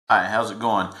Hi, how's it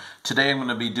going? Today I'm going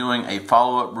to be doing a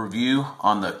follow-up review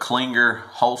on the Klinger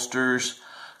Holsters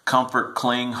Comfort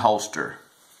Cling Holster.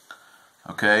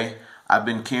 Okay, I've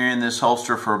been carrying this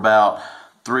holster for about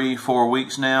 3-4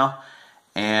 weeks now,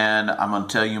 and I'm going to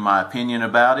tell you my opinion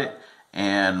about it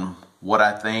and what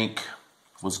I think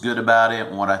was good about it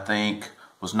and what I think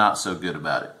was not so good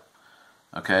about it.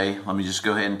 Okay, let me just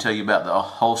go ahead and tell you about the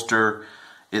holster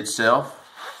itself.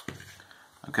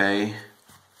 Okay,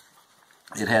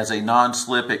 it has a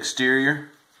non-slip exterior.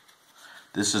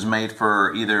 This is made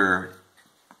for either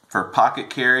for pocket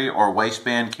carry or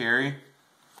waistband carry.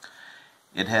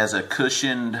 It has a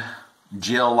cushioned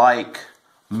gel-like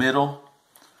middle.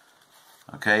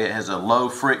 Okay, it has a low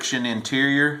friction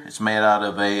interior. It's made out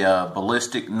of a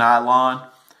ballistic nylon.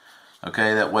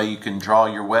 Okay, that way you can draw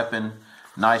your weapon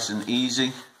nice and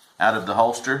easy out of the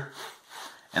holster,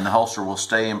 and the holster will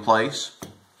stay in place.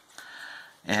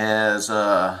 It has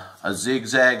a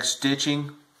zigzag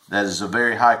stitching that is a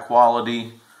very high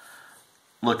quality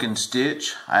looking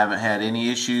stitch. I haven't had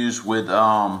any issues with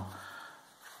the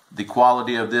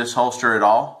quality of this holster at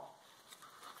all.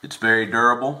 It's very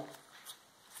durable.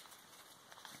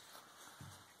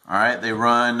 Alright, they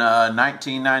run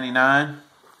 $19.99.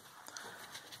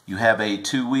 You have a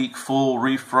 2-week full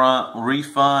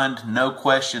refund, no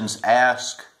questions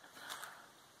asked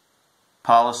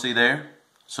policy there.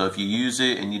 So if you use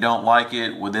it and you don't like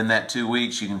it, within that 2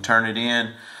 weeks you can turn it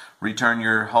in, return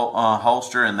your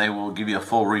holster, and they will give you a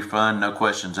full refund, no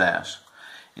questions asked.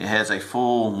 It has a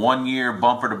full 1-year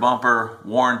bumper-to-bumper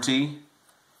warranty.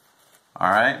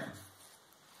 Alright.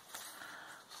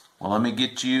 Well, let me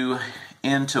get you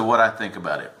into what I think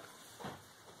about it.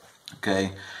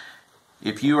 Okay.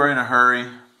 If you are in a hurry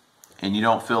and you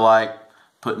don't feel like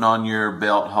putting on your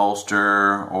belt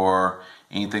holster or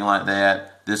anything like that,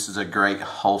 this is a great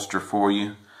holster for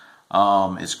you.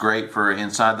 It's great for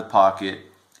inside the pocket,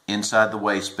 inside the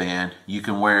waistband. You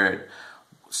can wear it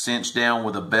cinched down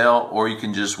with a belt, or you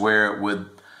can just wear it with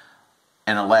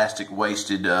an elastic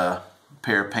waisted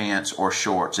pair of pants or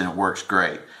shorts, and it works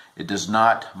great. It does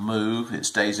not move, it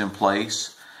stays in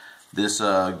place. This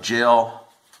gel,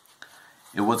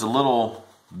 it was a little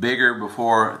bigger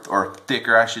before, or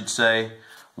thicker I should say,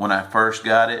 when I first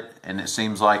got it, and it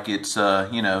seems like it's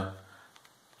you know,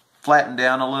 flattened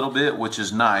down a little bit, which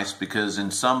is nice, because in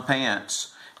some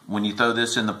pants, when you throw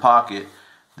this in the pocket,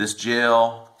 this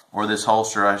gel, or this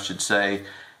holster I should say,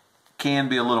 can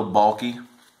be a little bulky.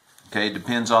 Okay, it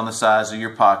depends on the size of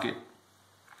your pocket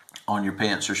on your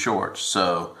pants or shorts.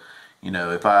 So, you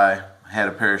know, if I had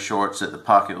a pair of shorts that the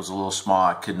pocket was a little small,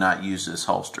 I could not use this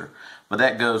holster. But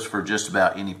that goes for just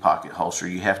about any pocket holster.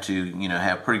 You have to, you know,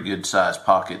 have pretty good sized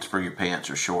pockets for your pants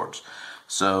or shorts.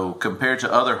 So compared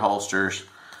to other holsters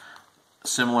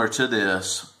similar to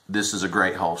this, this is a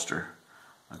great holster.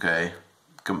 Okay,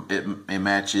 it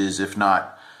matches, if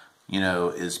not, you know,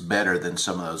 is better than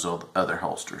some of those other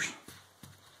holsters.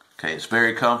 Okay, it's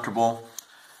very comfortable.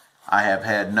 I have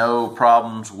had no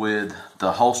problems with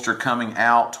the holster coming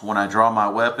out when I draw my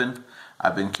weapon.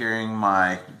 I've been carrying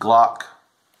my Glock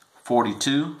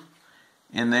 42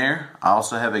 in there. I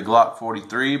also have a Glock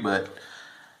 43, but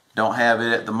don't have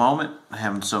it at the moment. I'm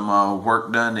having some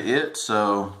work done to it,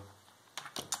 so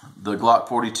the Glock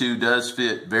 42 does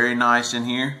fit very nice in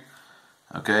here.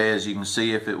 Okay, as you can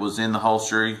see, if it was in the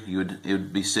holster, it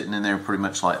would be sitting in there pretty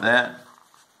much like that.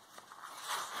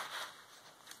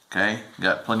 Okay,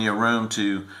 got plenty of room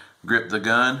to grip the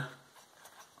gun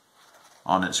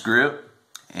on its grip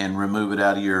and remove it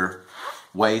out of your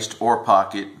waist or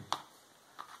pocket,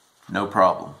 no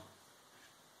problem.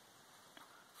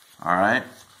 Alright,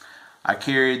 I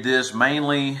carried this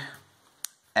mainly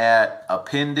at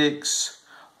appendix,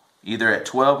 either at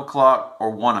 12 o'clock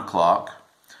or 1 o'clock.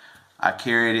 I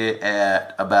carried it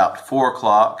at about 4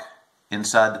 o'clock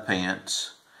inside the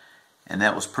pants, and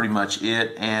that was pretty much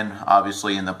it, and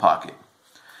obviously in the pocket.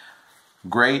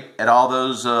 Great at all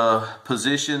those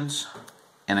positions,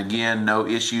 and again, no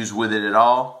issues with it at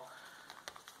all.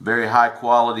 Very high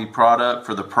quality product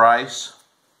for the price.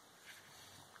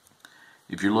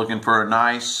 If you're looking for a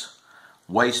nice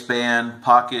waistband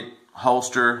pocket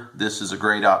holster, this is a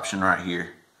great option right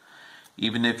here.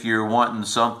 Even if you're wanting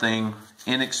something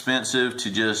inexpensive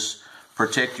to just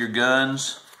protect your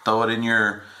guns, throw it in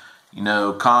your, you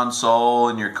know, console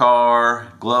in your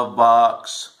car, glove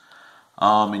box,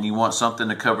 and you want something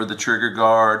to cover the trigger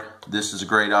guard, this is a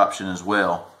great option as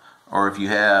well. Or if you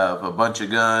have a bunch of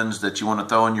guns that you want to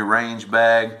throw in your range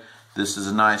bag, this is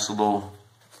a nice little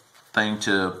thing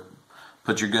to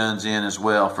put your guns in as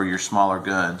well for your smaller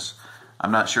guns.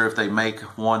 I'm not sure if they make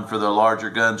one for the larger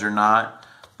guns or not,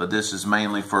 but this is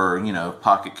mainly for, you know,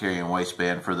 pocket carrying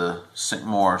waistband for the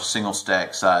more single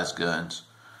stack size guns.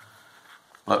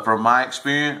 But from my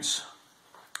experience,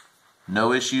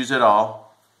 no issues at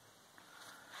all.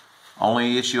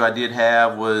 Only issue I did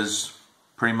have was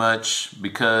pretty much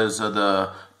because of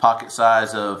the pocket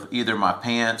size of either my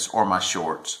pants or my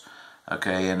shorts.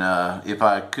 Okay, and if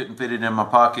I couldn't fit it in my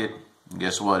pocket,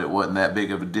 guess what? It wasn't that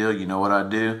big of a deal. You know what I'd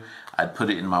do? I'd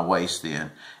put it in my waist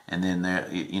then, and then there,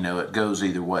 you know, it goes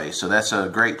either way. So that's a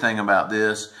great thing about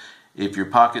this. If your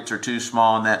pockets are too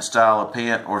small in that style of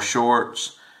pant or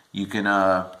shorts, you can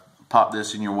pop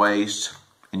this in your waist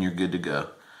and you're good to go.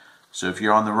 So if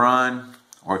you're on the run,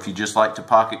 or if you just like to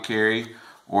pocket carry,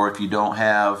 or if you don't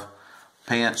have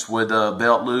pants with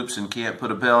belt loops and can't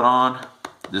put a belt on,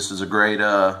 this is a great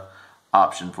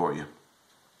option for you.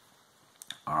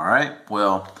 Alright,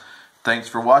 well, thanks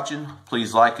for watching.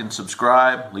 Please like and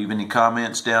subscribe. Leave any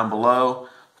comments down below.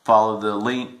 Follow the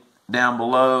link down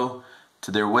below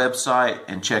to their website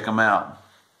and check them out.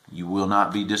 You will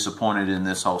not be disappointed in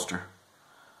this holster.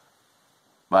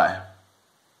 Bye.